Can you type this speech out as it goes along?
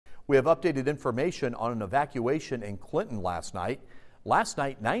We have updated information on an evacuation in Clinton last night. Last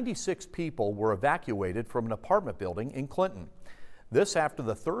night, 96 people were evacuated from an apartment building in Clinton. This after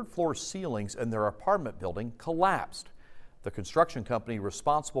the third floor ceilings in their apartment building collapsed. The construction company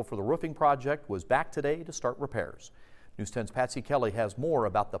responsible for the roofing project was back today to start repairs. News 10's Patsy Kelly has more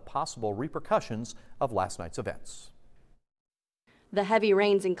about the possible repercussions of last night's events. The heavy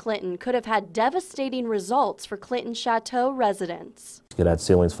rains in Clinton could have had devastating results for Clinton Chateau residents. You could have had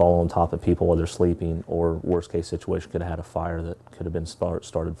ceilings fall on top of people while they're sleeping, or worst case situation could have had a fire that could have been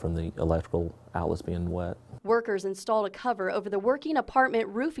started from the electrical outlets being wet. Workers installed a cover over the working apartment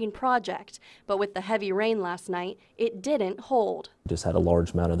roofing project, but with the heavy rain last night, it didn't hold. Just had a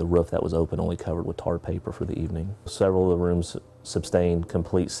large amount of the roof that was open, only covered with tar paper for the evening. Several of the rooms sustained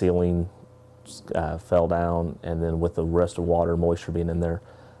complete ceiling fell down, and then with the rest of water moisture being in there,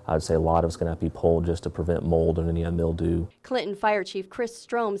 I'd say a lot of it's going to have to be pulled just to prevent mold and any mildew. Clinton Fire Chief Chris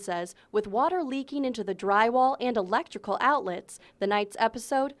Strom says with water leaking into the drywall and electrical outlets, the night's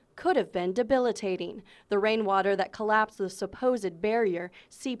episode could have been debilitating. The rainwater that collapsed the supposed barrier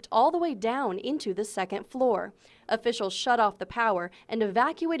seeped all the way down into the second floor. Officials shut off the power and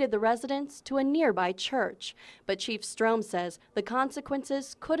evacuated the residents to a nearby church. But Chief Strom says the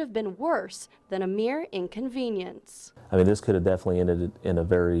consequences could have been worse than a mere inconvenience. I mean, this could have definitely ended in a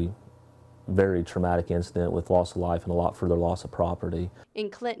very, very traumatic incident with loss of life and a lot further loss of property. In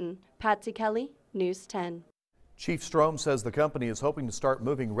Clinton, Patsy Kelly, News 10. Chief Strom says the company is hoping to start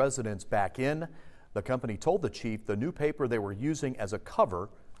moving residents back in. The company told the chief the new paper they were using as a cover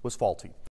was faulty.